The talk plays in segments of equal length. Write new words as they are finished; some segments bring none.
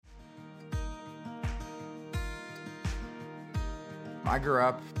I grew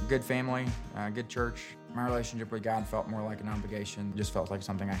up, good family, good church. My relationship with God felt more like an obligation, just felt like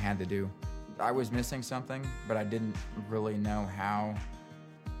something I had to do. I was missing something, but I didn't really know how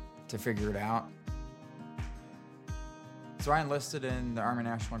to figure it out. So I enlisted in the Army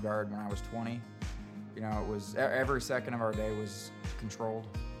National Guard when I was 20. You know, it was every second of our day was controlled.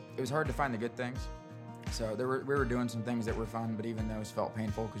 It was hard to find the good things. So we were doing some things that were fun, but even those felt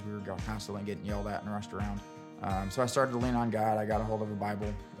painful because we were constantly getting yelled at and rushed around. So I started to lean on God. I got a hold of a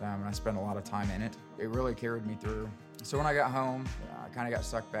Bible, and I spent a lot of time in it. It really carried me through. So when I got home, I kind of got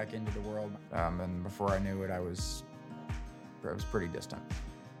sucked back into the world, and before I knew it, I was pretty distant.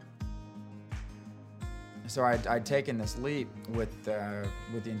 So I'd taken this leap with the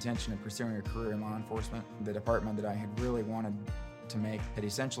intention of pursuing a career in law enforcement. The department that I had really wanted to make had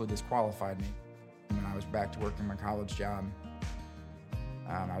essentially disqualified me. When I was back to working my college job,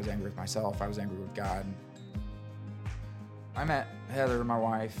 I was angry with myself. I was angry with God. I met Heather, my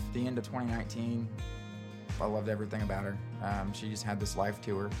wife, the end of 2019. I loved everything about her. She just had this life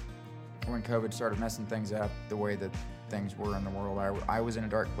to her. When COVID started messing things up, the way that things were in the world, I was in a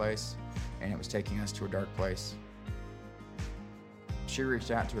dark place, and it was taking us to a dark place. She reached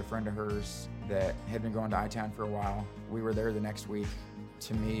out to a friend of hers that had been going to I-Town for a while. We were there the next week.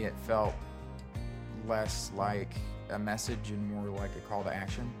 To me, it felt less like a message and more like a call to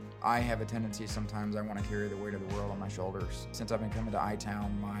action. I have a tendency sometimes I want to carry the weight of the world on my shoulders. Since I've been coming to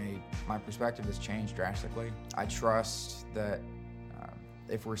I-Town, my perspective has changed drastically. I trust that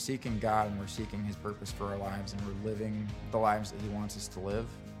if we're seeking God and we're seeking His purpose for our lives and we're living the lives that He wants us to live,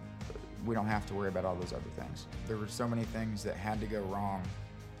 we don't have to worry about all those other things. There were so many things that had to go wrong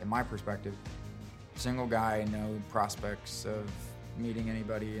in my perspective. Single guy, no prospects of meeting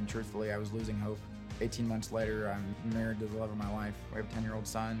anybody, and truthfully, I was losing hope. 18 months later, I'm married to the love of my life. We have a 10-year-old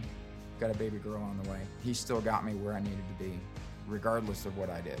son, got a baby girl on the way. He still got me where I needed to be, regardless of what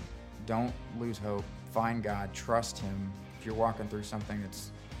I did. Don't lose hope. Find God, trust Him. If you're walking through something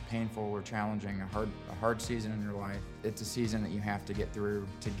that's painful or challenging, a hard season in your life, it's a season that you have to get through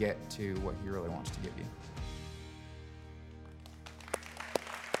to get to what He really wants to give you.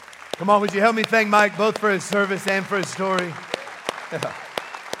 Come on, would you help me thank Mike both for his service and for his story?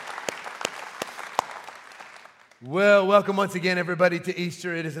 Well, welcome once again, everybody, to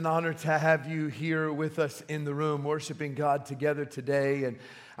Easter. It is an honor to have you here with us in the room, worshiping God together today. And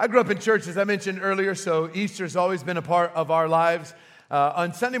I grew up in church, as I mentioned earlier, so Easter's always been a part of our lives.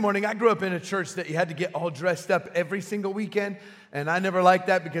 On Sunday morning, I grew up in a church that you had to get all dressed up every single weekend, and I never liked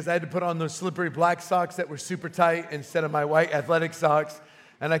that because I had to put on those slippery black socks that were super tight instead of my white athletic socks.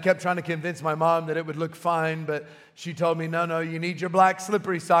 And I kept trying to convince my mom that it would look fine, but she told me, no, you need your black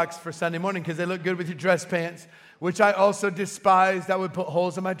slippery socks for Sunday morning because they look good with your dress pants, which I also despised. I would put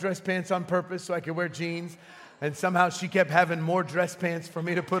holes in my dress pants on purpose so I could wear jeans. And somehow she kept having more dress pants for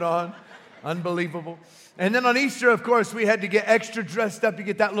me to put on. Unbelievable. And then on Easter, of course, we had to get extra dressed up. You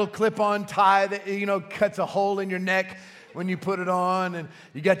get that little clip-on tie that, cuts a hole in your neck when you put it on. And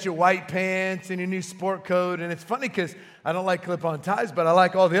you got your white pants and your new sport coat. And it's funny because I don't like clip-on ties, but I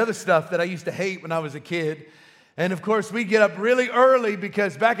like all the other stuff that I used to hate when I was a kid. And of course, we get up really early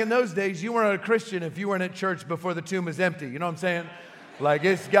because back in those days, you weren't a Christian if you weren't at church before the tomb was empty. You know what I'm saying? Like,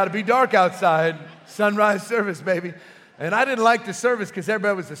 it's got to be dark outside. Sunrise service, baby. And I didn't like the service because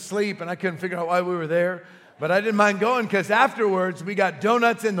everybody was asleep and I couldn't figure out why we were there. But I didn't mind going because afterwards, we got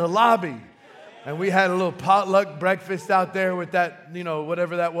donuts in the lobby. And we had a little potluck breakfast out there with that,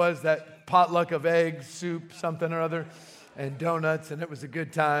 whatever that was, that potluck of eggs, soup, something or other, and donuts. And it was a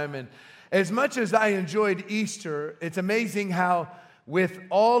good time. And as much as I enjoyed Easter, it's amazing how with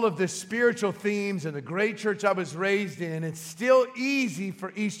all of the spiritual themes and the great church I was raised in, it's still easy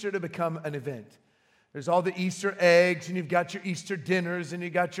for Easter to become an event. There's all the Easter eggs, and you've got your Easter dinners, and you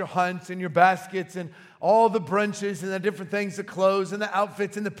got your hunts and your baskets, and all the brunches, and the different things, the clothes, and the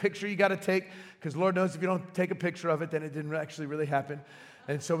outfits, and the picture you got to take, because Lord knows if you don't take a picture of it, then it didn't actually really happen.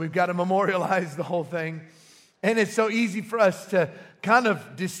 And so we've got to memorialize the whole thing. And it's so easy for us to kind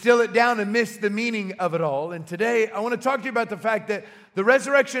of distill it down and miss the meaning of it all. And today, I want to talk to you about the fact that the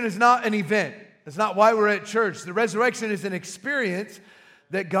resurrection is not an event. It's not why we're at church. The resurrection is an experience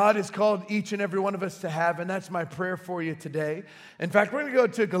that God has called each and every one of us to have, and that's my prayer for you today. In fact, we're going to go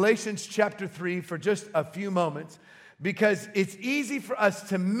to Galatians chapter 3 for just a few moments because it's easy for us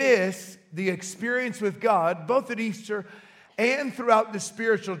to miss the experience with God, both at Easter and throughout the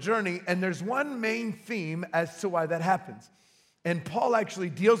spiritual journey, and there's one main theme as to why that happens. And Paul actually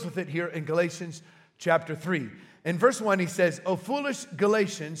deals with it here in Galatians chapter 3. In verse 1, he says, "O foolish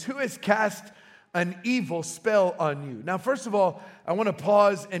Galatians, who has cast an evil spell on you?" Now, first of all, I want to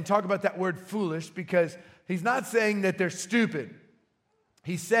pause and talk about that word foolish because he's not saying that they're stupid.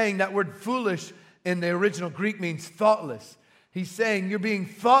 He's saying that word foolish in the original Greek means thoughtless. He's saying you're being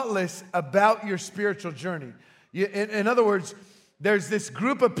thoughtless about your spiritual journey. In other words, there's this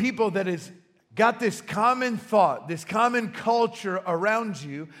group of people that has got this common thought, this common culture around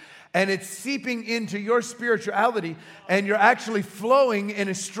you, and it's seeping into your spirituality, and you're actually flowing in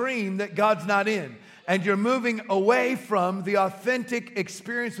a stream that God's not in. And you're moving away from the authentic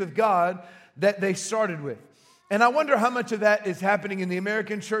experience with God that they started with. And I wonder how much of that is happening in the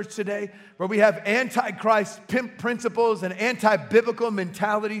American church today, where we have anti-Christ principles and anti-biblical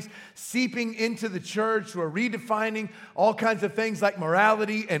mentalities seeping into the church. We're redefining all kinds of things like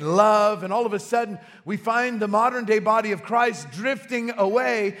morality and love. And all of a sudden, we find the modern day body of Christ drifting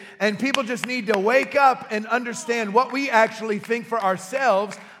away. And people just need to wake up and understand what we actually think for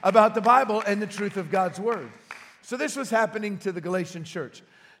ourselves about the Bible and the truth of God's word. So this was happening to the Galatian church.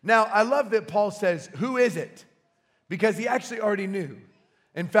 Now, I love that Paul says, who is it? Because he actually already knew.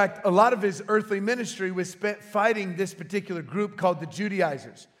 In fact, a lot of his earthly ministry was spent fighting this particular group called the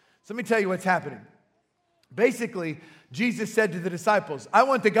Judaizers. So let me tell you what's happening. Basically, Jesus said to the disciples, I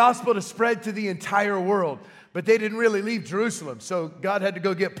want the gospel to spread to the entire world. But they didn't really leave Jerusalem. So God had to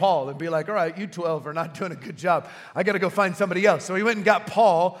go get Paul and be like, all right, you 12 are not doing a good job. I got to go find somebody else. So he went and got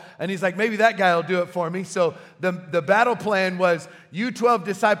Paul, and he's like, maybe that guy will do it for me. So the battle plan was, you 12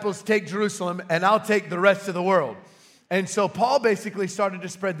 disciples take Jerusalem, and I'll take the rest of the world. And so Paul basically started to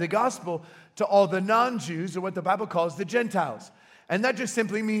spread the gospel to all the non-Jews, or what the Bible calls the Gentiles. And that just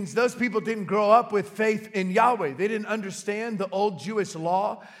simply means those people didn't grow up with faith in Yahweh. They didn't understand the old Jewish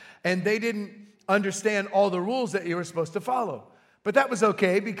law, and they didn't understand all the rules that you were supposed to follow. But that was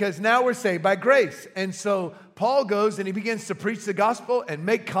okay, because now we're saved by grace. And so Paul goes and he begins to preach the gospel and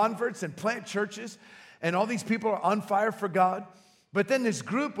make converts and plant churches. And all these people are on fire for God. But then this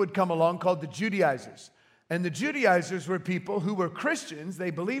group would come along called the Judaizers. And the Judaizers were people who were Christians. They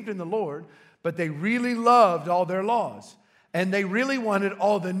believed in the Lord, but they really loved all their laws. And they really wanted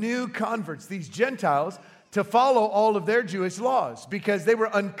all the new converts, these Gentiles, to follow all of their Jewish laws, because they were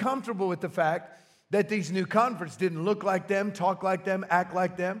uncomfortable with the fact that these new converts didn't look like them, talk like them, act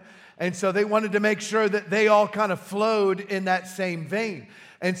like them. And so they wanted to make sure that they all kind of flowed in that same vein.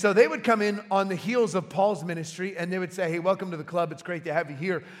 And so they would come in on the heels of Paul's ministry, and they would say, hey, welcome to the club. It's great to have you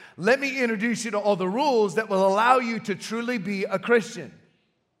here. Let me introduce you to all the rules that will allow you to truly be a Christian.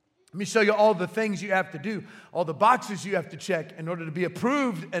 Let me show you all the things you have to do, all the boxes you have to check in order to be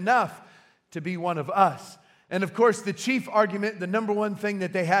approved enough to be one of us. And of course, the chief argument, the number one thing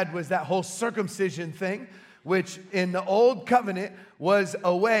that they had was that whole circumcision thing, which in the old covenant was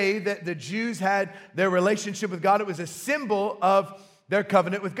a way that the Jews had their relationship with God. It was a symbol of their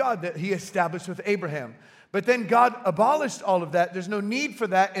covenant with God that he established with Abraham. But then God abolished all of that. There's no need for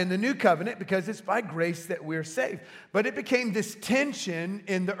that in the new covenant, because it's by grace that we're saved. But it became this tension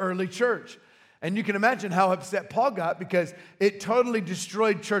in the early church. And you can imagine how upset Paul got, because it totally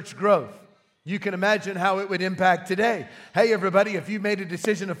destroyed church growth. You can imagine how it would impact today. Hey, everybody, if you made a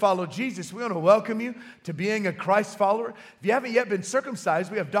decision to follow Jesus, we want to welcome you to being a Christ follower. If you haven't yet been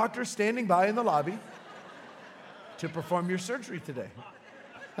circumcised, we have doctors standing by in the lobby to perform your surgery today.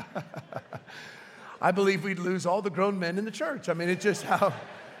 I believe we'd lose all the grown men in the church. I mean, it's just how,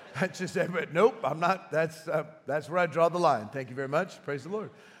 nope, I'm not, that's where I draw the line. Thank you very much. Praise the Lord.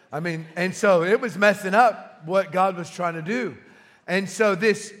 I mean, and so it was messing up what God was trying to do. And so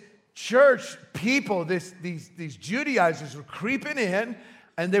this church people, these Judaizers were creeping in,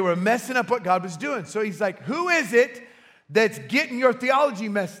 and they were messing up what God was doing. So he's like, who is it that's getting your theology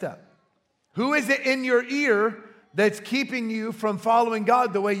messed up? Who is it in your ear that's keeping you from following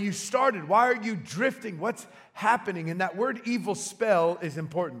God the way you started? Why are you drifting? What's happening? And that word evil spell is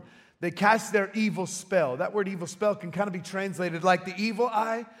important. They cast their evil spell. That word evil spell can kind of be translated like the evil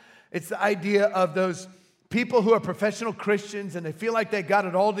eye. It's the idea of those people who are professional Christians, and they feel like they got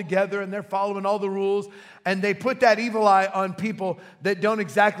it all together and they're following all the rules, and they put that evil eye on people that don't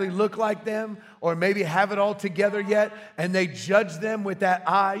exactly look like them or maybe have it all together yet, and they judge them with that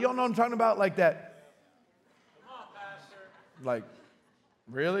eye. You all know what I'm talking about? Like that. Come on, Pastor. Like,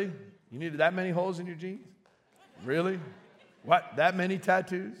 really? You needed that many holes in your jeans? Really? What, that many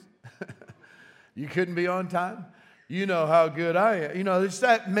tattoos? You couldn't be on time? You know how good I am. You know, there's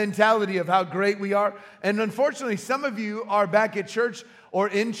that mentality of how great we are. And unfortunately, some of you are back at church or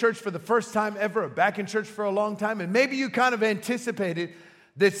in church for the first time ever, or back in church for a long time. And maybe you kind of anticipated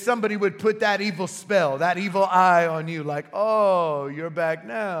that somebody would put that evil spell, that evil eye on you, like, oh, you're back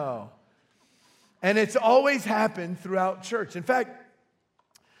now. And it's always happened throughout church. In fact,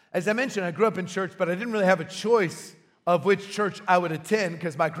 as I mentioned, I grew up in church, but I didn't really have a choice of which church I would attend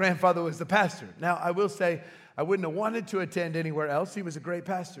because my grandfather was the pastor. Now, I will say I wouldn't have wanted to attend anywhere else. He was a great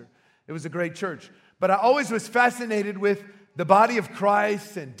pastor. It was a great church. But I always was fascinated with the body of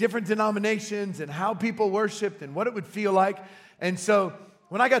Christ and different denominations and how people worshiped and what it would feel like. And so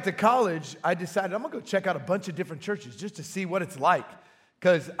when I got to college, I decided I'm going to go check out a bunch of different churches just to see what it's like.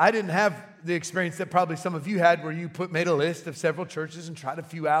 Because I didn't have the experience that probably some of you had where you made a list of several churches and tried a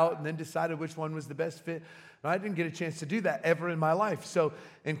few out and then decided which one was the best fit. I didn't get a chance to do that ever in my life. So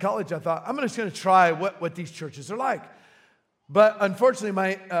in college, I thought, I'm just going to try what these churches are like. But unfortunately,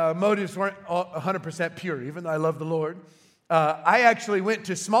 my motives weren't 100% pure, even though I love the Lord. I actually went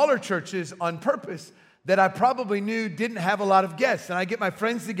to smaller churches on purpose that I probably knew didn't have a lot of guests. And I get my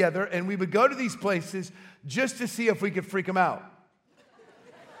friends together, and we would go to these places just to see if we could freak them out.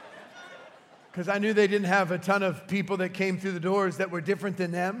 Because I knew they didn't have a ton of people that came through the doors that were different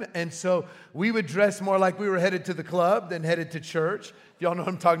than them. And so we would dress more like we were headed to the club than headed to church. If y'all know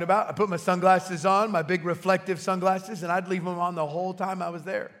what I'm talking about. I put my sunglasses on, my big reflective sunglasses, and I'd leave them on the whole time I was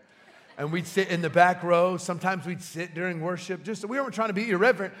there. And we'd sit in the back row. Sometimes we'd sit during worship. We weren't trying to be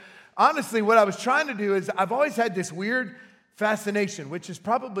irreverent. Honestly, what I was trying to do is I've always had this weird fascination, which is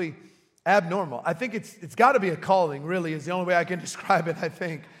probably abnormal. I think it's got to be a calling, really, is the only way I can describe it, I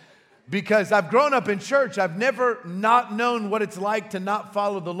think. Because I've grown up in church, I've never not known what it's like to not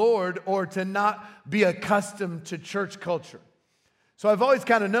follow the Lord or to not be accustomed to church culture. So I've always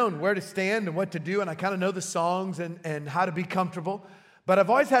kind of known where to stand and what to do, and I kind of know the songs and how to be comfortable. But I've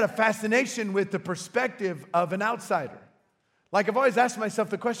always had a fascination with the perspective of an outsider. Like I've always asked myself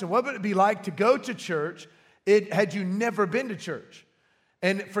the question, what would it be like to go to church had you never been to church?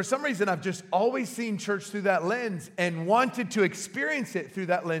 And for some reason, I've just always seen church through that lens and wanted to experience it through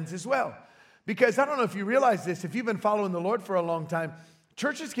that lens as well. Because I don't know if you realize this, if you've been following the Lord for a long time,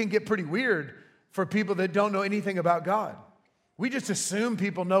 churches can get pretty weird for people that don't know anything about God. We just assume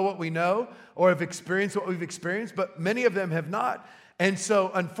people know what we know or have experienced what we've experienced, but many of them have not. And so,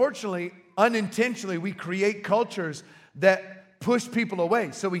 unfortunately, unintentionally, we create cultures that push people away.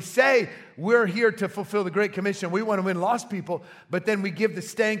 So we say we're here to fulfill the Great Commission. We want to win lost people, but then we give the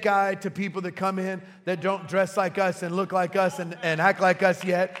stank eye to people that come in that don't dress like us and look like us and act like us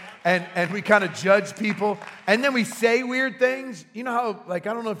yet. And we kind of judge people. And then we say weird things. You know how, I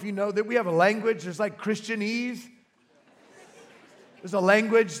don't know if you know that we have a language. There's like Christianese. There's a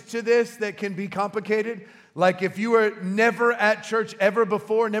language to this that can be complicated. Like if you were never at church ever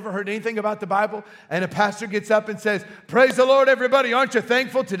before, never heard anything about the Bible, and a pastor gets up and says, "Praise the Lord, everybody. Aren't you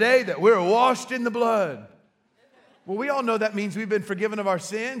thankful today that we're washed in the blood?" Well, we all know that means we've been forgiven of our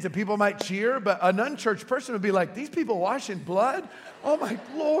sins, and people might cheer, but an unchurched person would be like, "These people wash in blood? Oh my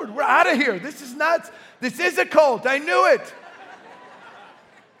Lord, we're out of here. This is nuts. This is a cult. I knew it."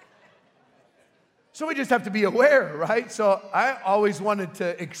 So we just have to be aware, right? So I always wanted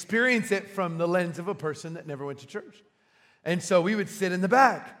to experience it from the lens of a person that never went to church. And so we would sit in the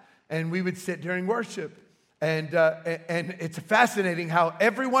back, and we would sit during worship. And it's fascinating how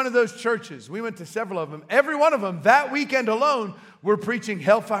every one of those churches, we went to several of them, every one of them that weekend alone were preaching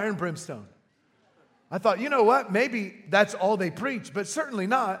hellfire and brimstone. I thought, you know what? Maybe that's all they preach, but certainly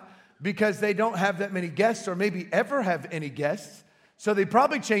not, because they don't have that many guests or maybe ever have any guests. So they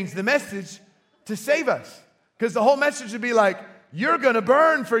probably changed the message to save us. Because the whole message would be like, you're going to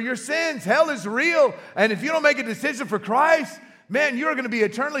burn for your sins. Hell is real. And if you don't make a decision for Christ, man, you're going to be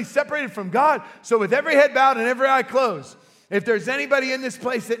eternally separated from God. So with every head bowed and every eye closed, if there's anybody in this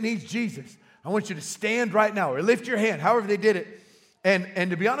place that needs Jesus, I want you to stand right now or lift your hand, however they did it. And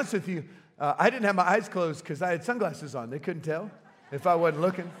to be honest with you, I didn't have my eyes closed because I had sunglasses on. They couldn't tell if I wasn't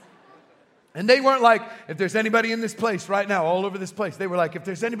looking. And they weren't like, if there's anybody in this place right now, all over this place. They were like, if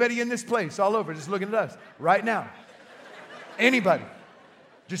there's anybody in this place, all over, just looking at us right now. Anybody,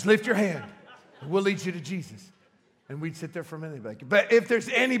 just lift your hand. We'll lead you to Jesus. And we'd sit there for a minute. Like, but if there's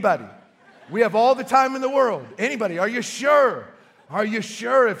anybody, we have all the time in the world. Anybody, are you sure? Are you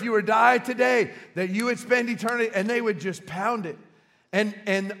sure if you were to die today that you would spend eternity? And they would just pound it.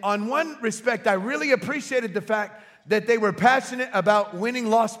 And on one respect, I really appreciated the fact that they were passionate about winning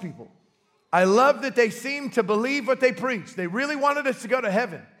lost people. I love that they seemed to believe what they preached. They really wanted us to go to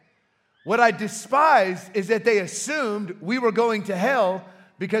heaven. What I despise is that they assumed we were going to hell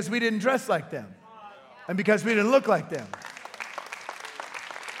because we didn't dress like them and because we didn't look like them.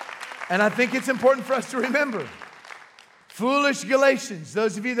 And I think it's important for us to remember, foolish Galatians,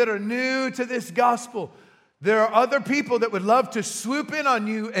 those of you that are new to this gospel, there are other people that would love to swoop in on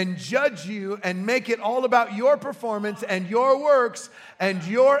you and judge you and make it all about your performance and your works and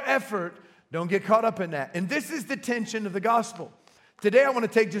your effort. Don't get caught up in that. And this is the tension of the gospel. Today I want to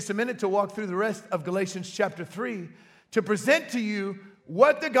take just a minute to walk through the rest of Galatians chapter 3 to present to you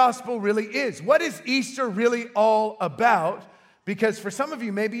what the gospel really is. What is Easter really all about? Because for some of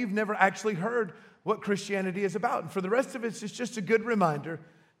you, maybe you've never actually heard what Christianity is about. And for the rest of us, it's just a good reminder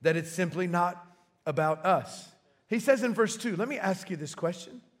that it's simply not about us. He says in verse 2, let me ask you this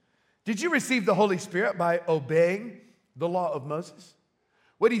question. Did you receive the Holy Spirit by obeying the law of Moses?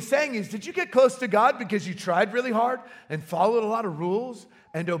 What he's saying is, did you get close to God because you tried really hard and followed a lot of rules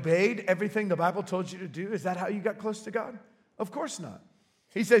and obeyed everything the Bible told you to do? Is that how you got close to God? Of course not.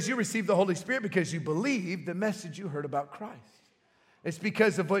 He says you received the Holy Spirit because you believed the message you heard about Christ. It's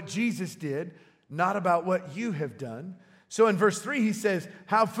because of what Jesus did, not about what you have done. So in verse 3, he says,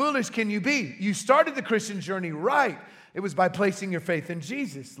 how foolish can you be? You started the Christian journey right. It was by placing your faith in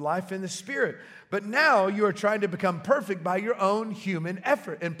Jesus, life in the Spirit. But now you are trying to become perfect by your own human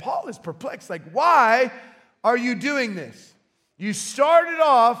effort. And Paul is perplexed, like, why are you doing this? You started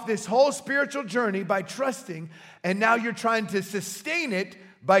off this whole spiritual journey by trusting, and now you're trying to sustain it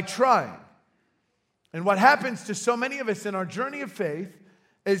by trying. And what happens to so many of us in our journey of faith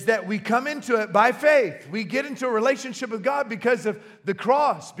is that we come into it by faith. We get into a relationship with God because of the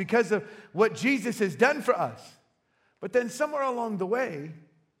cross, because of what Jesus has done for us. But then somewhere along the way,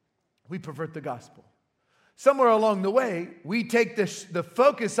 we pervert the gospel. Somewhere along the way, we take the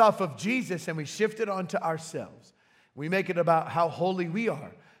focus off of Jesus and we shift it onto ourselves. We make it about how holy we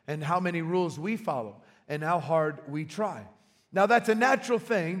are and how many rules we follow and how hard we try. Now, that's a natural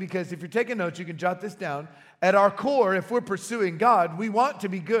thing because if you're taking notes, you can jot this down. At our core, if we're pursuing God, we want to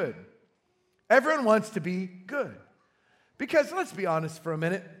be good. Everyone wants to be good. Because let's be honest for a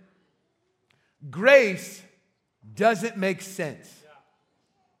minute. Grace doesn't make sense.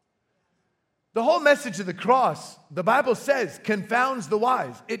 The whole message of the cross, the Bible says, confounds the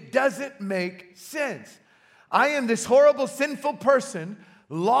wise. It doesn't make sense. I am this horrible, sinful person,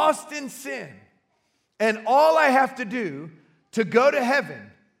 lost in sin. And all I have to do to go to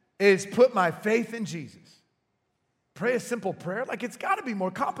heaven is put my faith in Jesus. Pray a simple prayer? Like, it's got to be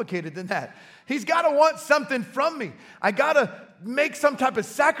more complicated than that. He's got to want something from me. I got to make some type of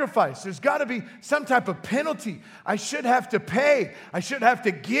sacrifice. There's got to be some type of penalty. I should have to pay. I should have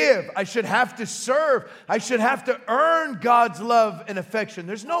to give. I should have to serve. I should have to earn God's love and affection.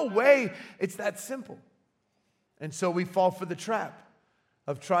 There's no way it's that simple. And so we fall for the trap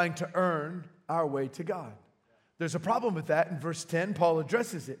of trying to earn our way to God. There's a problem with that. In verse 10, Paul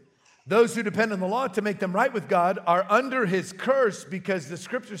addresses it. Those who depend on the law to make them right with God are under his curse because the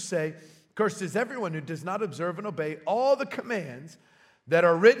scriptures say, cursed is everyone who does not observe and obey all the commands that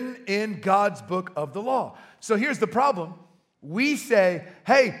are written in God's book of the law. So here's the problem. We say,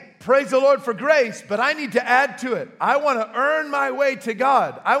 hey, praise the Lord for grace, but I need to add to it. I want to earn my way to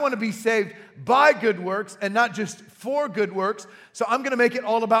God. I want to be saved by good works and not just for good works. So I'm going to make it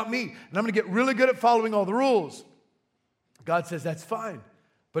all about me. And I'm going to get really good at following all the rules. God says that's fine.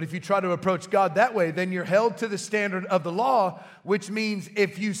 But if you try to approach God that way, then you're held to the standard of the law, which means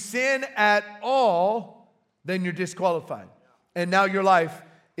if you sin at all, then you're disqualified. And now your life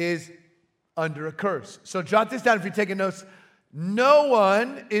is under a curse. So jot this down if you're taking notes. No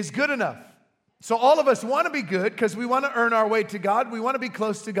one is good enough. So all of us want to be good because we want to earn our way to God. We want to be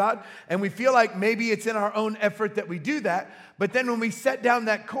close to God. And we feel like maybe it's in our own effort that we do that. But then when we set down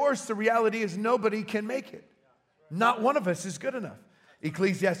that course, the reality is nobody can make it. Not one of us is good enough.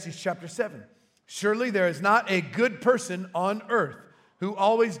 Ecclesiastes chapter 7. Surely there is not a good person on earth who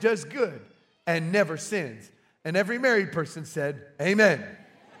always does good and never sins. And every married person said, amen.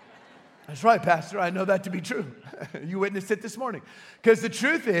 That's right, Pastor. I know that to be true. You witnessed it this morning. Because the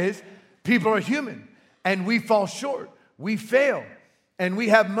truth is, people are human and we fall short. We fail and we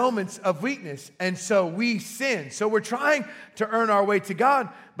have moments of weakness. And so we sin. So we're trying to earn our way to God.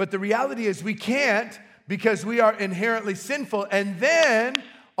 But the reality is we can't, because we are inherently sinful. And then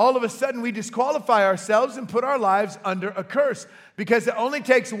all of a sudden we disqualify ourselves and put our lives under a curse. Because it only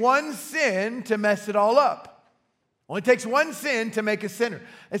takes one sin to mess it all up. Only takes one sin to make a sinner.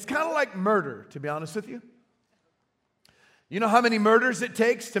 It's kind of like murder, to be honest with you. You know how many murders it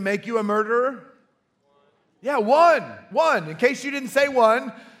takes to make you a murderer? Yeah, one. In case you didn't say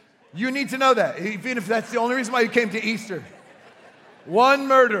one, you need to know that. Even if that's the only reason why you came to Easter. One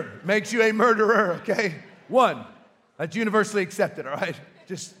murder makes you a murderer, okay? One. That's universally accepted, all right?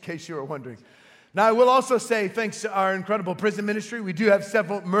 Just in case you were wondering. Now, I will also say, thanks to our incredible prison ministry, we do have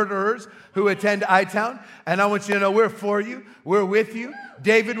several murderers who attend I-Town. And I want you to know we're for you. We're with you.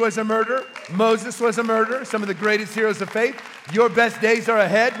 David was a murderer. Moses was a murderer. Some of the greatest heroes of faith. Your best days are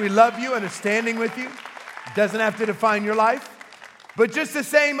ahead. We love you and are standing with you. It doesn't have to define your life. But just the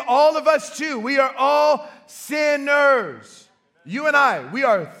same, all of us too, we are all sinners. You and I, we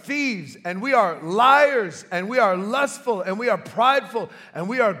are thieves, and we are liars, and we are lustful, and we are prideful, and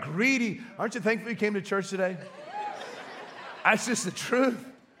we are greedy. Aren't you thankful you came to church today? That's just the truth.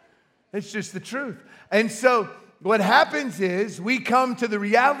 It's just the truth. And so what happens is we come to the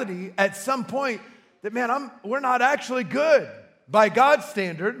reality at some point that, man, we're not actually good by God's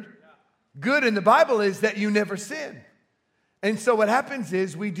standard. Good in the Bible is that you never sin. And so what happens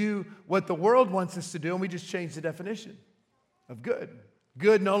is we do what the world wants us to do, and we just change the definition of good.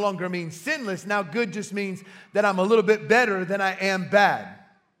 Good no longer means sinless. Now good just means that I'm a little bit better than I am bad.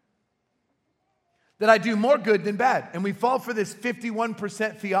 That I do more good than bad. And we fall for this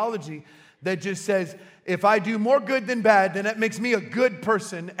 51% theology that just says, if I do more good than bad, then that makes me a good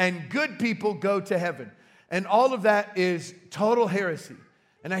person, and good people go to heaven. And all of that is total heresy.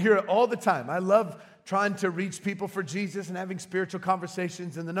 And I hear it all the time. I love trying to reach people for Jesus and having spiritual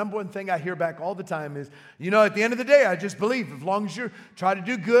conversations. And the number one thing I hear back all the time is, at the end of the day, I just believe as long as you try to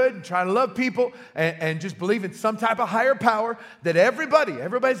do good and try to love people and just believe in some type of higher power, that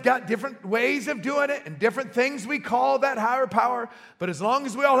everybody's got different ways of doing it and different things we call that higher power. But as long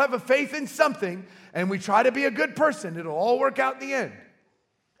as we all have a faith in something and we try to be a good person, it'll all work out in the end.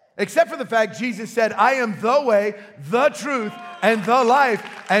 Except for the fact Jesus said, I am the way, the truth, and the life,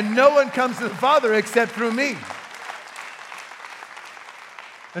 and no one comes to the Father except through me.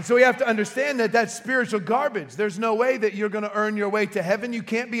 And so we have to understand that that's spiritual garbage. There's no way that you're going to earn your way to heaven. You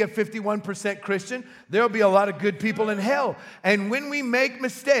can't be a 51% Christian. There'll be a lot of good people in hell. And when we make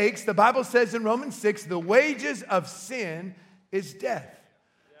mistakes, the Bible says in Romans 6, the wages of sin is death.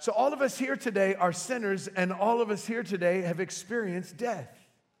 So all of us here today are sinners, and all of us here today have experienced death.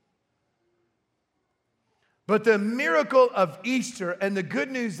 But the miracle of Easter and the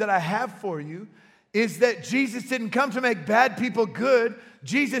good news that I have for you is that Jesus didn't come to make bad people good.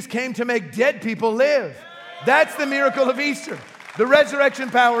 Jesus came to make dead people live. That's the miracle of Easter, the resurrection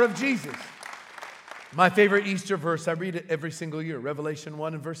power of Jesus. My favorite Easter verse, I read it every single year, Revelation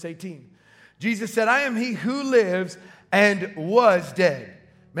 1 and verse 18. Jesus said, I am he who lives and was dead.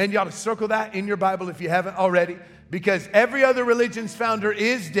 Man, you ought to circle that in your Bible if you haven't already. Because every other religion's founder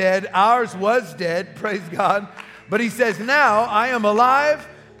is dead. Ours was dead, praise God. But he says, now I am alive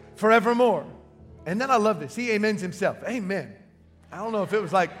forevermore. And then I love this. He amens himself. Amen. I don't know if it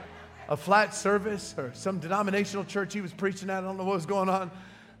was like a flat service or some denominational church he was preaching at. I don't know what was going on.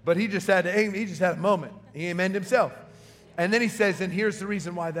 But he just had a moment. He amened himself. And then he says, and here's the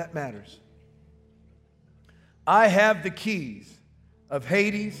reason why that matters. I have the keys of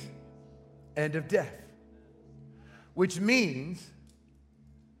Hades and of death. Which means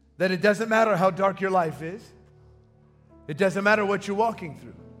that it doesn't matter how dark your life is. It doesn't matter what you're walking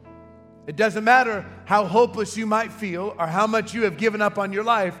through. It doesn't matter how hopeless you might feel or how much you have given up on your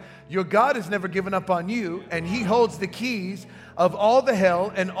life. Your God has never given up on you, and he holds the keys of all the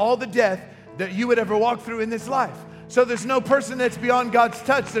hell and all the death that you would ever walk through in this life. So there's no person that's beyond God's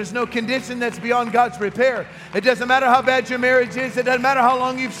touch. There's no condition that's beyond God's repair. It doesn't matter how bad your marriage is. It doesn't matter how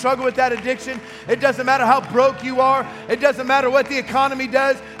long you've struggled with that addiction. It doesn't matter how broke you are. It doesn't matter what the economy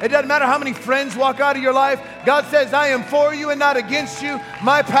does. It doesn't matter how many friends walk out of your life. God says, I am for you and not against you.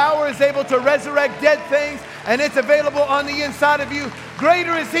 My power is able to resurrect dead things, and it's available on the inside of you.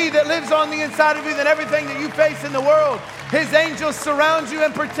 Greater is he that lives on the inside of you than everything that you face in the world. His angels surround you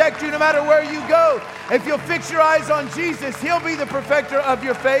and protect you no matter where you go. If you'll fix your eyes on Jesus, he'll be the perfecter of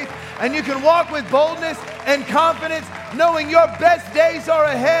your faith. And you can walk with boldness and confidence, knowing your best days are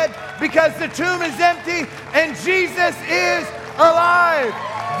ahead because the tomb is empty and Jesus is alive.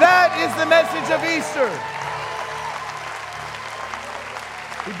 That is the message of Easter.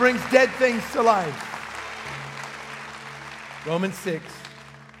 He brings dead things to life. Romans 6,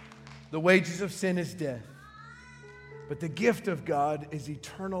 the wages of sin is death. But the gift of God is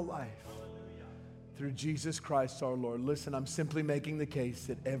eternal life through Jesus Christ our Lord. Listen, I'm simply making the case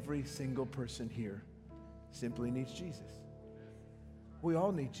that every single person here simply needs Jesus. We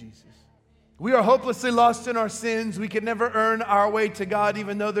all need Jesus. We are hopelessly lost in our sins. We can never earn our way to God,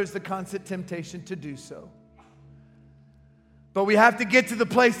 even though there's the constant temptation to do so. But we have to get to the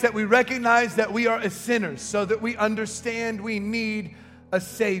place that we recognize that we are sinners so that we understand we need a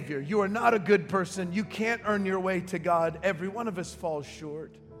Savior. You are not a good person. You can't earn your way to God. Every one of us falls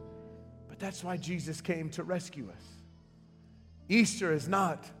short. But that's why Jesus came to rescue us. Easter is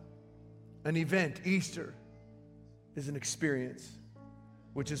not an event. Easter is an experience,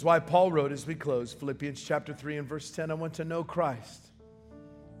 which is why Paul wrote as we close, Philippians chapter 3 and verse 10, I want to know Christ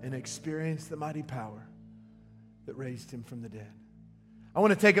and experience the mighty power that raised him from the dead. I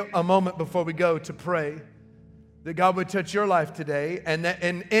want to take a moment before we go to pray that God would touch your life today, and that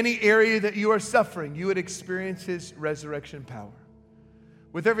in any area that you are suffering, you would experience His resurrection power.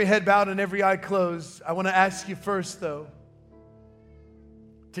 With every head bowed and every eye closed, I want to ask you first, though,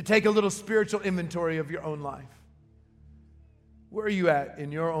 to take a little spiritual inventory of your own life. Where are you at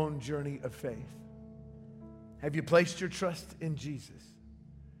in your own journey of faith? Have you placed your trust in Jesus?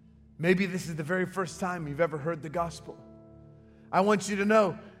 Maybe this is the very first time you've ever heard the gospel. I want you to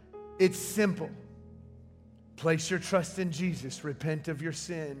know it's simple. Place your trust in Jesus, repent of your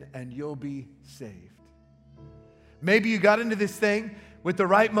sin, and you'll be saved. Maybe you got into this thing with the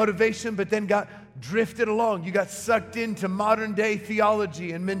right motivation, but then got drifted along. You got sucked into modern day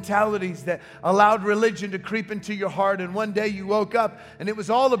theology and mentalities that allowed religion to creep into your heart. And one day you woke up and it was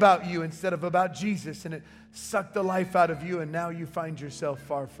all about you instead of about Jesus. And it sucked the life out of you, and now you find yourself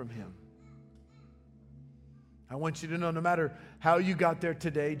far from Him. I want you to know, no matter how you got there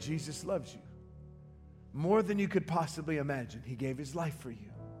today, Jesus loves you more than you could possibly imagine. He gave His life for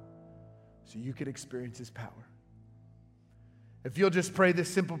you so you could experience His power. If you'll just pray this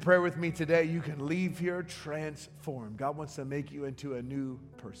simple prayer with me today, you can leave here transformed. God wants to make you into a new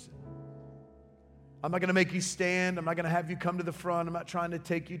person. I'm not going to make you stand. I'm not going to have you come to the front. I'm not trying to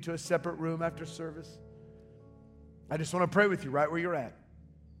take you to a separate room after service. I just want to pray with you right where you're at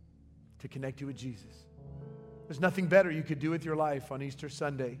to connect you with Jesus. There's nothing better you could do with your life on Easter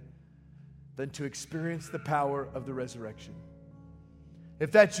Sunday than to experience the power of the resurrection.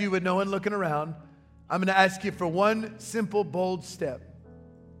 If that's you with no one looking around, I'm going to ask you for one simple, bold step,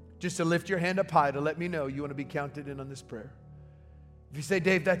 just to lift your hand up high to let me know you want to be counted in on this prayer. If you say,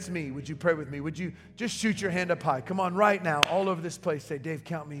 Dave, that's me, would you pray with me? Would you just shoot your hand up high? Come on, right now, all over this place, say, Dave,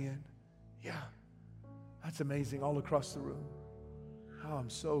 count me in. Yeah, that's amazing, all across the room. Oh, I'm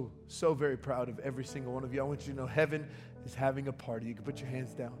so very proud of every single one of you. I want you to know heaven is having a party. You can put your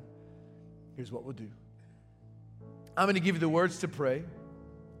hands down. Here's what we'll do. I'm going to give you the words to pray.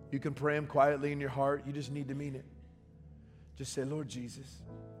 You can pray them quietly in your heart. You just need to mean it. Just say, Lord Jesus,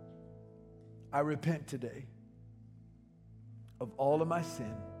 I repent today of all of my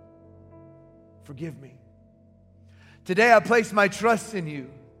sin. Forgive me. Today I place my trust in you.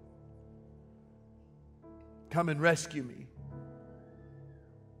 Come and rescue me.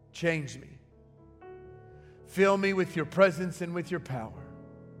 Change me. Fill me with your presence and with your power.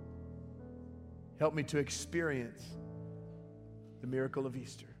 Help me to experience the miracle of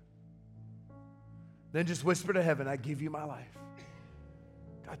Easter. Then just whisper to heaven, I give you my life.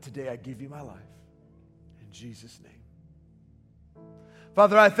 God, today I give you my life. In Jesus' name.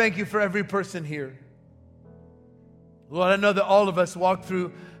 Father, I thank you for every person here. Lord, I know that all of us walk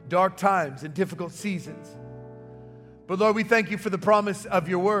through dark times and difficult seasons. But Lord, we thank you for the promise of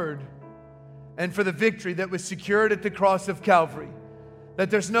your word and for the victory that was secured at the cross of Calvary. That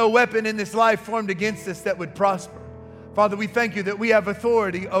there's no weapon in this life formed against us that would prosper. Father, we thank you that we have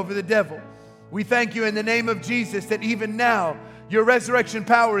authority over the devil. We thank you in the name of Jesus that even now your resurrection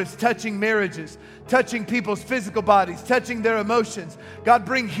power is touching marriages, touching people's physical bodies, touching their emotions. God,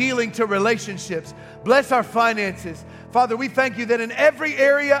 bring healing to relationships. Bless our finances. Father, we thank you that in every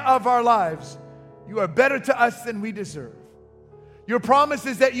area of our lives, you are better to us than we deserve. Your promise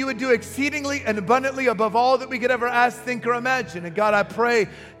is that you would do exceedingly and abundantly above all that we could ever ask, think, or imagine. And God, I pray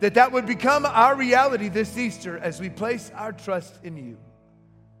that that would become our reality this Easter as we place our trust in you.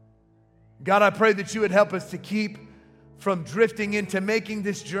 God, I pray that you would help us to keep from drifting into making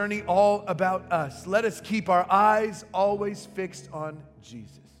this journey all about us. Let us keep our eyes always fixed on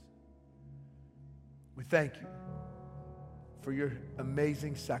Jesus. We thank you for your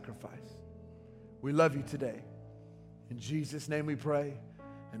amazing sacrifice. We love you today. In Jesus' name we pray.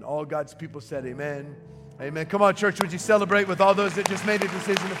 And all God's people said amen. Amen. Come on, church, would you celebrate with all those that just made a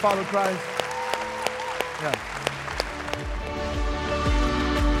decision to follow Christ? Yeah.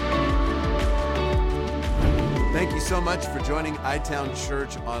 Thank you so much for joining iTown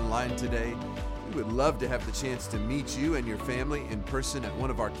Church online today. We would love to have the chance to meet you and your family in person at one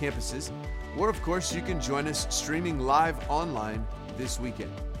of our campuses. Or, of course, you can join us streaming live online this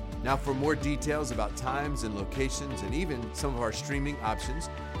weekend. Now, for more details about times and locations and even some of our streaming options,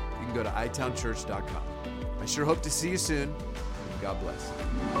 you can go to itownchurch.com. I sure hope to see you soon. God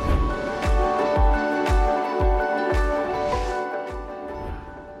bless.